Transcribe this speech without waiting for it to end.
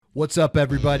What's up,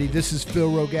 everybody? This is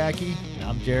Phil Rogacki. And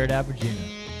I'm Jared Abergina.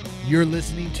 You're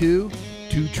listening to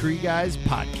Two Tree Guys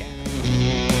Podcast.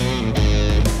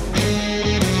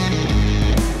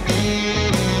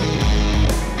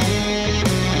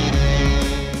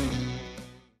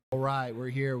 All right, we're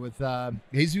here with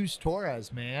Jesus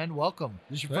Torres, man. Welcome.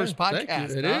 This is your first podcast.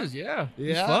 Thank you. It is, yeah.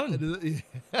 Yeah, It's fun.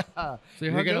 Yeah. See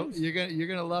how it goes. You're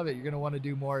gonna love it. You're gonna want to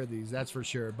do more of these, that's for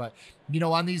sure. But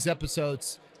on these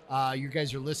episodes, you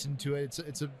guys are listening to it.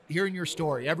 It's hearing your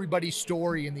story. Everybody's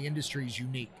story in the industry is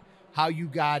unique. How you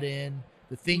got in,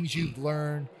 the things you've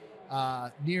learned,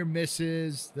 near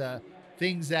misses, the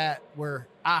things that were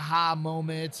aha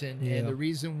moments, and the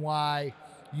reason why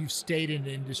you've stayed in an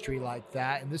industry like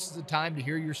that. And this is the time to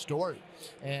hear your story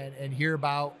and hear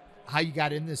about how you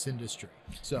got in this industry.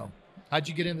 So how'd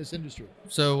you get in this industry?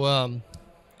 So,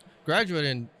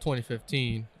 graduated in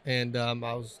 2015, and I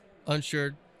was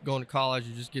unsure going to college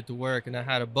or just get to work. And I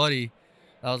had a buddy.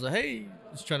 I was like, hey,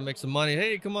 just trying to make some money.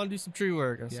 Hey, come on, do some tree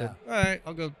work. I said, all right,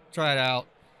 I'll go try it out.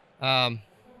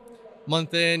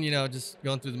 Month in, just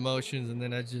going through the motions, and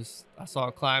then I saw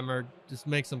a climber just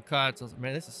make some cuts. I was like,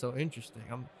 man, this is so interesting.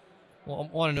 I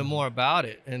want to know more about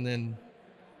it. And then,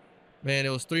 man, it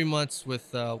was 3 months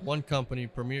with one company,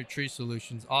 Premier Tree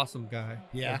Solutions. Awesome guy.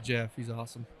 Yeah. Jeff, he's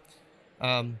awesome.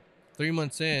 3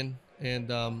 months in,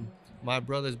 and my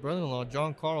brother's brother-in-law,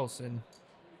 John Carlson,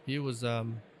 he was, I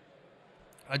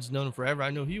just known him forever. I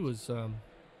knew he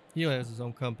has his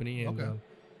own company, and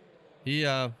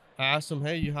I asked him,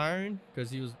 hey, you hiring? Because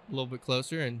he was a little bit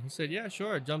closer, and he said, yeah,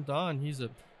 sure. I jumped on. He's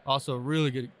also a really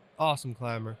good, awesome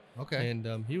climber. Okay.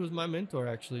 And he was my mentor,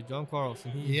 actually, John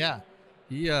Carlson. Man,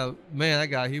 That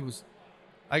guy,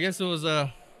 I guess it was,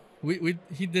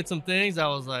 he did some things I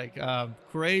was like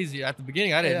crazy. At the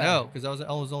beginning, I didn't know, because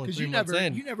I was only 3 months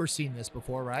in. You never seen this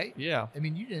before, right? Yeah. I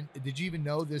mean, did you even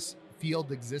know this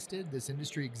field existed, this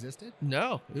industry existed?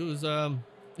 No, it was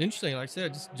interesting. Like I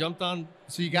said, just jumped on.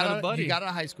 So you got out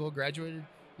of high school, graduated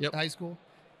high school,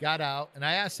 got out. And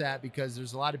I asked that because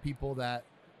there's a lot of people that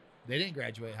they didn't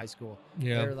graduate high school.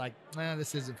 Yeah. They're like,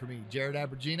 this isn't for me. Jared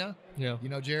Abergina. Yeah. You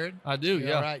know Jared? I do,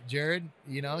 yeah. All right. Jared,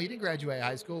 he didn't graduate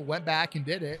high school, went back and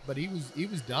did it, but he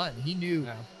was done. He knew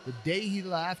the day he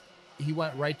left, he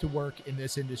went right to work in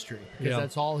this industry, because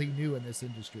that's all he knew in this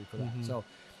industry for that. Mm-hmm. So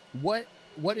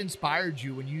what inspired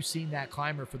you when you seen that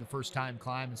climber for the first time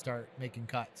climb and start making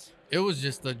cuts? It was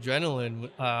just the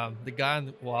adrenaline. The guy,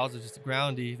 I was just a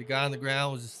groundie. The guy on the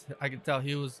ground was just, I could tell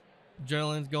he was,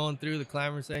 adrenaline's going through. The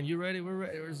climber saying, you ready? We're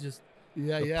ready. It was just,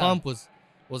 the pump was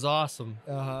awesome.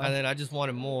 And then I just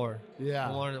wanted more. Yeah.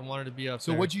 I wanted to be up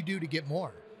So there. what'd you do to get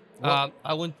more?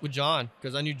 I went with John,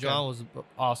 because I knew John was an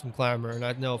awesome climber. And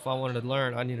I know if I wanted to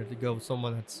learn, I needed to go with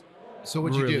someone that's So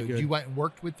what'd really you do? good. You went and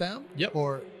worked with them? Yep.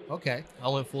 Okay. I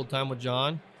went full time with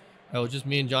John. It was just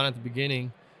me and John at the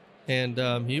beginning, and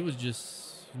he was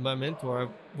just my mentor. I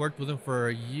worked with him for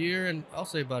a year, and I'll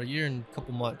say about a year and a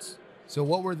couple months. So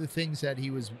what were the things that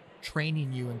he was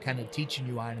training you and kind of teaching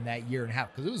you on in that year and a half?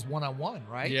 Because it was one-on-one,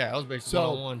 right? Yeah, it was basically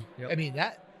one-on-one. Yep. I mean,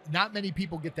 not many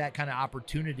people get that kind of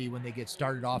opportunity when they get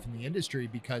started off in the industry,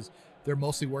 because they're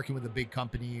mostly working with a big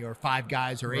company or 5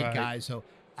 guys or 8 guys. So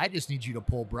I just need you to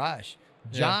pull brush.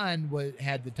 John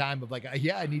had the time of like,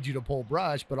 I need you to pull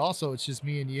brush, but also it's just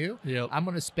me and you. Yep. I'm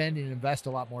going to spend and invest a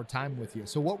lot more time with you.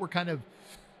 So what were kind of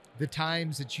the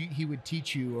times that he would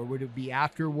teach you, or would it be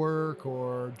after work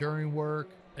or during work?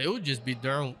 It would just be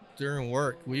during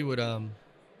work. We would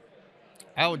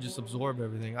I would just absorb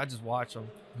everything. I just watch them.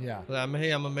 Yeah.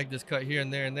 Hey, I'm gonna make this cut here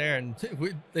and there and there, and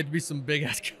there'd be some big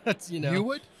ass cuts. You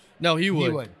would? No, he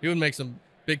would. He would make some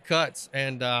big cuts,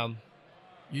 and I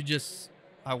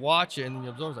watch it and you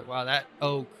absorb. Like, wow, that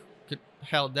oak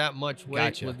held that much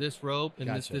weight with this rope and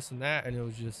this and that, and it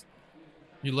was just,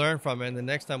 you learn from it. And the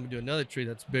next time we do another tree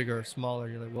that's bigger or smaller,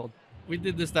 you're like, well, we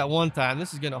did this that one time.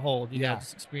 This is gonna hold. You know,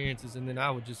 just experiences, and then I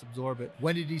would just absorb it.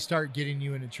 When did he start getting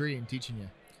you in a tree and teaching you?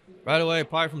 Right away,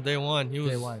 probably from day one.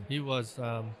 He was.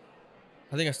 I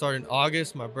think I started in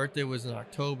August. My birthday was in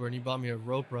October, and he bought me a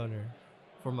rope runner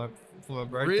for my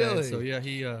birthday. Really? So yeah,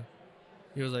 he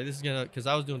was like, this is gonna, because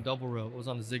I was doing double rope. It was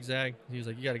on the zigzag. He was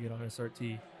like, you got to get on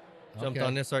SRT. Jumped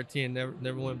on SRT and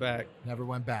never went back. Never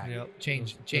went back. Yep.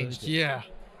 Changed it. Yeah.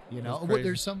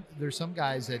 There's some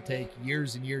guys that take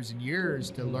years and years and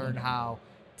years to learn how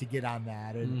to get on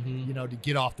that, and to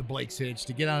get off the Blake hitch,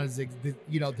 to get on a zig,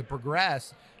 to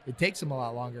progress. It takes them a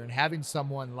lot longer. And having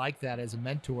someone like that as a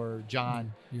mentor,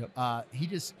 John, he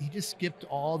just skipped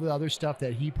all the other stuff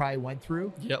that he probably went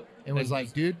through. Yep. And was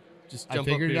like, dude, just I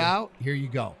figured it out. Here you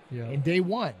go. Yeah. And day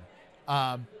one,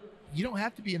 you don't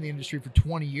have to be in the industry for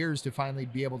 20 years to finally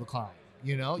be able to climb.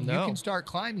 You know, you No. can start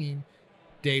climbing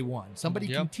day one. Somebody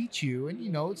can Yep. teach you,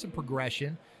 and it's a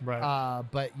progression. Right.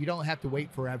 But you don't have to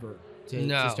wait forever to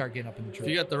No. start getting up in the If tree.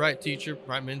 you got the right teacher,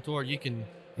 right mentor, you can.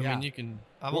 I Yeah. mean, you can.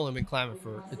 I've Well- only been climbing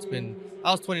for.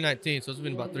 I was 2019, so it's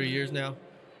been about 3 years now,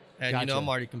 and Gotcha. I'm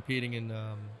already competing in.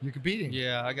 You're competing.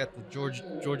 Yeah, I got the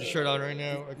Georgia shirt on right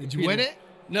now. I Did you win competed- it?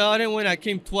 No, I didn't win. I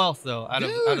came 12th though, out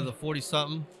Dude. of the 40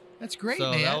 something. That's great,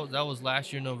 So man. that was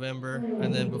last year November,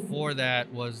 and then before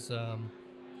that was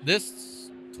this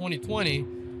 2020.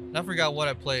 I forgot what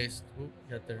I placed. Oop,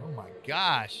 got there. Oh my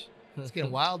gosh, it's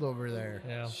getting wild over there.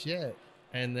 Yeah. Shit.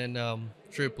 And then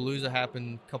Tripalooza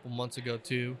happened a couple months ago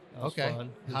too. That was Okay.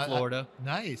 fun in How- Florida.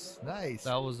 Nice.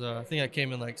 That was I think I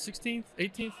came in like 16th,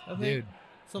 18th, I think, Dude.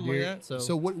 something Dude, like that.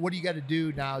 So what do you got to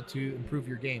do now to improve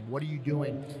your game? What are you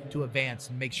doing to advance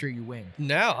and make sure you win?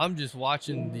 Now I'm just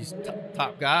watching these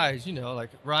top guys. Like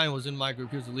Ryan was in my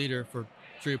group. He was the leader for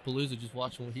Tripalooza, just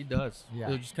watching what he does. Yeah.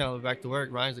 It was just kind of back to work.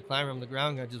 Ryan's the climber, I'm the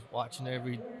ground guy, just watching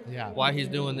Yeah. why he's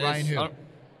doing this. Ryan who?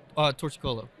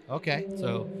 Torchicolo. Okay.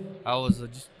 So I was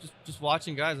just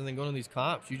watching guys, and then going to these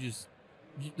comps.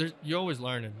 You're always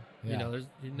learning. Yeah.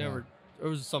 There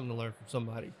was something to learn from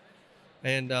somebody,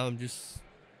 and just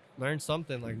learn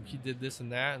something. Like he did this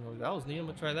and that, and I was like, that was neat. I'm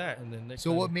gonna try that. And then next So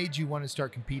time- what made you want to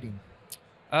start competing?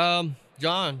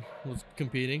 John was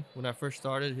competing when I first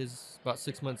started. About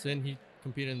 6 months in, he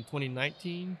competed in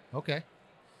 2019. Okay.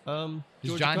 Is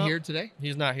Georgia John comp. here today?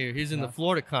 He's not here. He's in No. the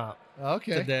Florida comp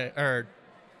Okay. today, or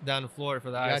down in Florida for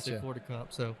the ISA Gotcha. Florida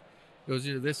comp. So it was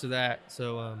either this or that.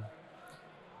 So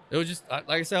it was just like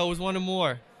I said, I always wanted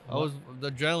more. I was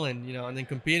the adrenaline, and then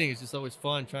competing is just always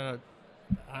fun.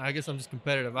 I guess I'm just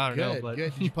competitive. I don't know, Good. but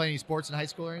Good. Did you play any sports in high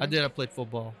school or I anything? did. I played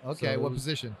football. Okay. So it What was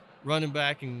position? running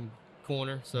back and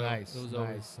corner. So Nice, it was nice.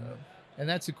 always. And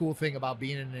that's the cool thing about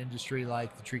being in an industry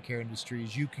like the tree care industry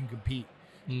is you can compete.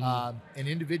 Mhm. And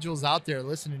individuals out there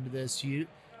listening to this, if you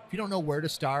don't know where to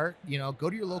start, go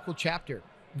to your local chapter.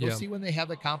 Go Yeah. see when they have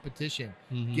the competition.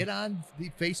 Mhm. Get on the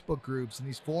Facebook groups and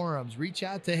these forums. Reach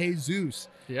out to Jesus.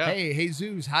 Yeah. Hey,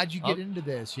 Jesus, how'd you get I'll- into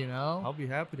this? I'll be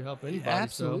happy to help anybody.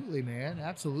 Absolutely, man.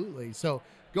 Absolutely. So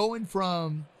going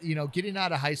from, getting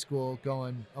out of high school,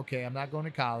 going, okay, I'm not going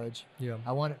to college. So yeah.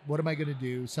 What am I going to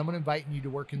do? Someone inviting you to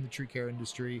work in the tree care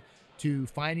industry, to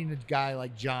finding a guy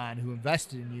like John who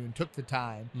invested in you and took the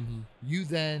time. Mhm. You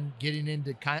then getting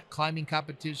into climbing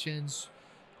competitions,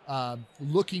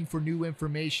 looking for new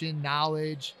information,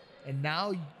 knowledge, and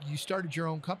now you started your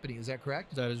own company. Is that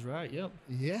correct? That is right. Yep.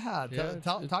 Yeah.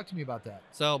 Yeah, Talk to me about that.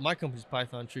 So my company's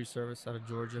Python Tree Service out of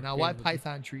Georgia. Now, why Came with-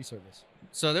 Python Tree Service?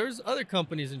 So there's other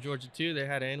companies in Georgia too. They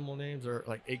had animal names, or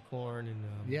like Acorn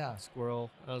and Yeah. Squirrel.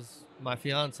 My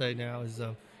fiance now is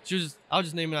I was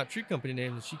just naming out tree company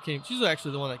names, and she's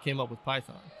actually the one that came up with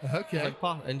Python. It's Okay.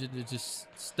 like and it just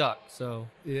stuck. So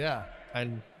Yeah.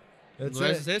 and That's the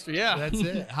rest it. is history. Yeah. That's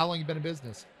it. How long you been in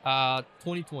business?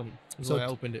 2020 is So when I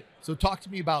opened it. So talk to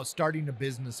me about starting a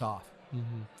business off.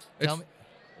 Mm-hmm. Tell me,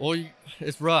 Well,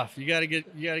 it's rough. You gotta get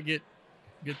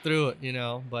through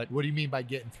it, But what do you mean by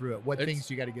getting through it? What It's- things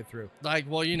do you got to get through? like,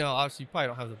 well, obviously, you probably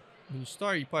don't have when you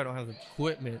start, you probably don't have the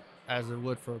equipment as it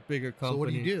would for a bigger company. So what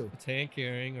do you do? It's hand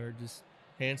carrying or just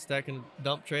hand stacking a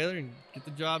dump trailer and get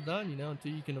the job done.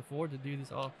 Until you can afford to do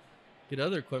this all, get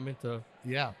other equipment to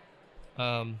Yeah.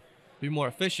 be more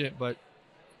efficient. But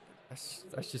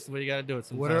that's just the way you got to do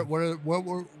it. What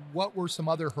Sometimes. what were some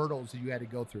other hurdles that you had to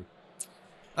go through?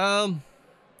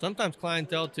 Sometimes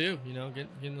clientele too.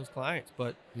 Getting those clients,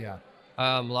 but Yeah.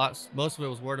 most of it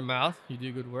was word of mouth. You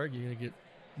do good work, you're gonna get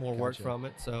more work Gotcha. from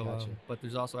it. So, Gotcha. but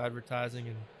there's also advertising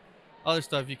and other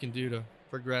stuff you can do to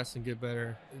progress and get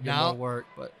better, get Now- more work.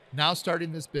 But Now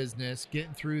starting this business,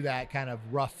 getting through that kind of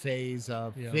rough phase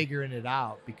of Yeah. figuring it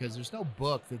out, because there's no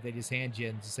book that they just hand you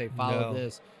and say follow No.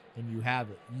 this and you have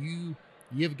it.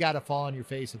 You've got to fall on your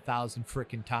face 1,000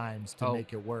 freaking times to Oh.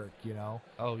 make it work.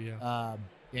 oh yeah,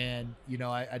 And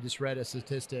I just read a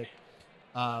statistic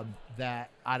that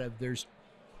out of there's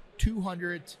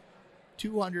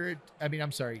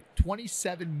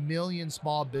 27 million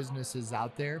small businesses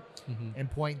out there, mm-hmm. and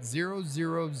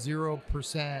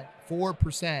 0.000%,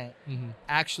 4% Mm-hmm.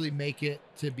 actually make it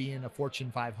to be in a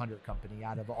Fortune 500 company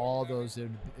out of all those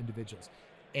individuals.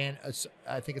 And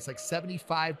I think it's like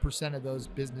 75% of those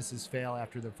businesses fail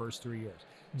after their first 3 years.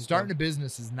 Starting a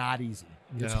business is not easy.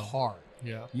 It's No. hard.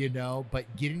 Yeah,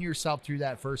 But getting yourself through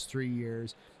that first 3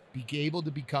 years, be able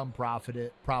to become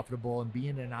profitable and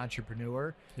being an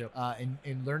entrepreneur, Yep.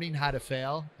 and learning how to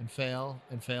fail and fail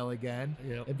and fail again,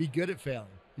 Yep. and be good at failing.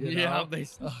 You Yeah, know?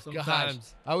 basically. Oh, gosh.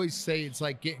 Sometimes. I always say it's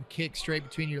like getting kicked straight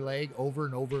between your leg over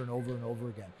and over and over and over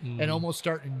again, and Mhm. almost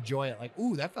start to enjoy it. Like,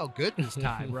 ooh, that felt good this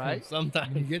time, right? You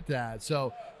Sometimes. get that.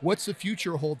 So, what's the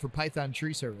future hold for Python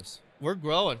Tree Service? We're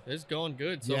growing. It's going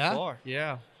good so Yeah? far.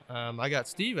 Yeah. I got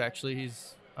Steve actually.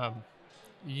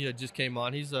 He just came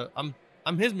on.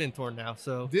 I'm his mentor now.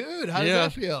 So Dude, how does Yeah.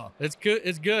 that feel? it's good.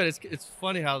 It's good. It's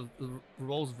funny how the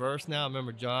roles verse now. I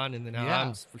remember John, and then how Yeah.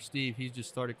 I'm for Steve. He's just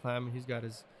started climbing. He's got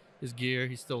his gear.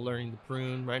 He's still learning the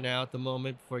prune right now at the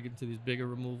moment before I get into these bigger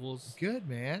removals. Good,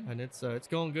 man. And it's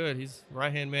going good. He's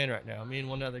right hand man right now. Me and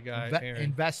one other guy, Aaron.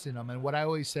 Invest in them. And what I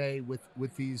always say with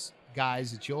these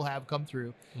guys that you'll have come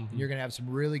through, Mhm. and you're going to have some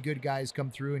really good guys come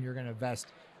through, and you're going to invest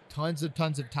tons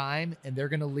of time, and they're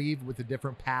going to leave with a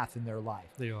different path in their life.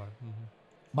 They are. Mhm.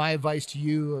 My advice to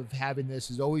you of having this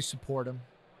is always support them,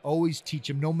 always teach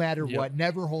them, no matter Yep. what.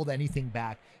 Never hold anything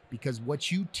back, because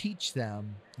what you teach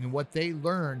them and what they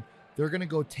learn, they're going to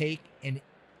go take and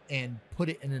put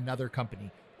it in another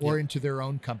company or Yep. into their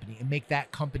own company and make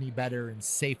that company better and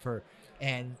safer,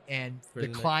 and For the the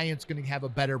next- client's going to have a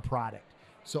better product.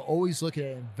 So always look at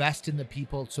it, invest in the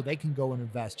people so they can go and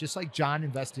invest, just like John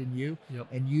invested in you. Yep.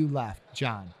 And you left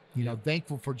John. You know, Yep.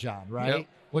 thankful for John, right? Yep.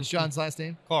 What's John's last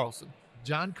name? Carlson.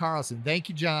 John Carlson. Thank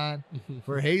you, John,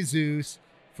 for Jesus,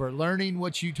 for learning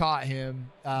what you taught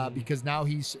him, Mhm. because now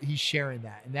he's sharing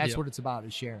that, and that's Yep. what it's about,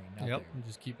 is sharing. Out Yep. there. And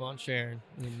just keep on sharing.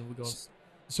 And then we go.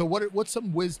 So what's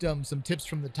some wisdom, some tips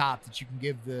from the top that you can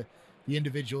give the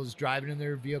individuals driving in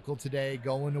their vehicle today,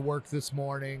 going to work this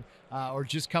morning, or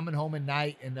just coming home at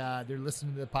night, and they're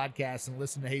listening to the podcast and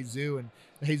listening to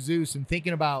Jesus and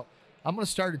thinking about, I'm going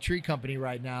to start a tree company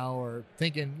right now, or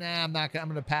thinking, nah, I'm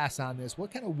going to pass on this.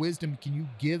 What kind of wisdom can you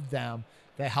give them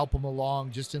that help them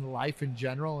along just in life in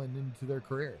general and into their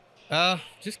career?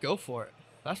 Just go for it.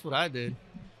 That's what I did.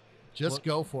 Just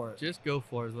go for it. Just go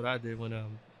for it is what I did when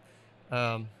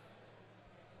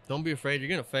don't be afraid. You're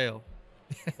gonna fail,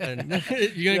 and you're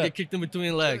gonna Yeah. get kicked in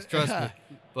between the legs. Trust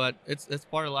me. But it's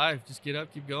part of life. Just get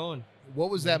up, keep going. What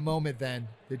was that moment then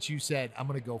that you said, I'm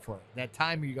going to go for it? That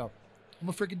time where you go, I'm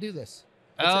going to freaking do this.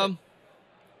 That's it.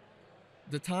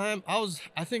 The time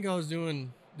I think I was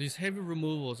doing these heavy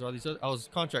removals, or I was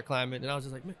contract climbing, and I was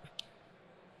just like, man,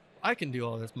 I can do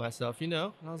all this myself, And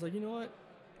I was like, you know what,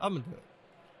 I'm gonna do it,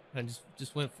 and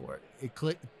just went for it. It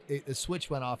clicked. A switch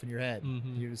went off in your head.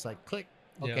 Mhm. You're just like, click.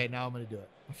 Yeah. Okay, now I'm going to do it.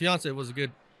 My fiance was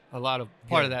a lot of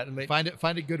part of that, and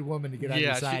Find a good woman to get on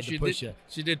your side to push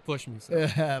She did push me.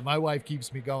 So. My wife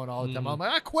keeps me going all the time. Mhm. I'm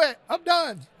like, I quit. I'm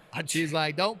done. She's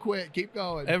like, don't quit. Keep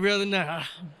going. Every other night,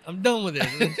 I'm done with it.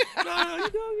 No, you're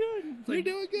doing good. It's You're like,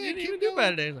 doing good. You didn't Keep even do going. bad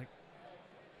today. It's like,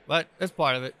 but that's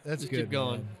part of it. That's Just good. Keep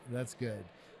going. Man. That's good.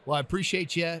 Well, I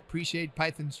appreciate you. Appreciate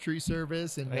Python's Tree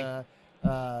Service and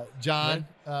John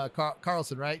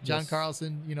Carlson, right? John Yes.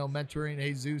 Carlson, mentoring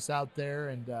Jesus out there.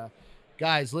 And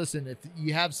guys, listen, if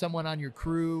you have someone on your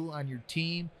crew, on your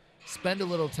team, spend a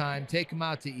little time, take them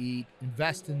out to eat,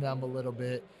 invest in them a little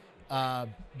bit,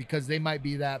 because they might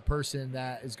be that person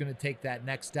that is going to take that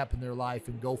next step in their life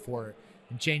and go for it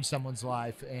and change someone's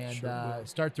life and Sure will.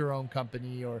 start their own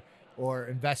company or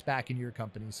invest back in your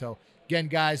company. So again,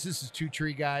 guys, this is Two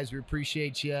Tree Guys. We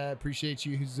appreciate you. Appreciate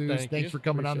you, Jesus. Thank Thanks you. for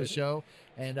coming on the Appreciate show.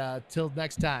 And till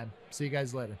next time, see you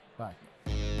guys later. Bye.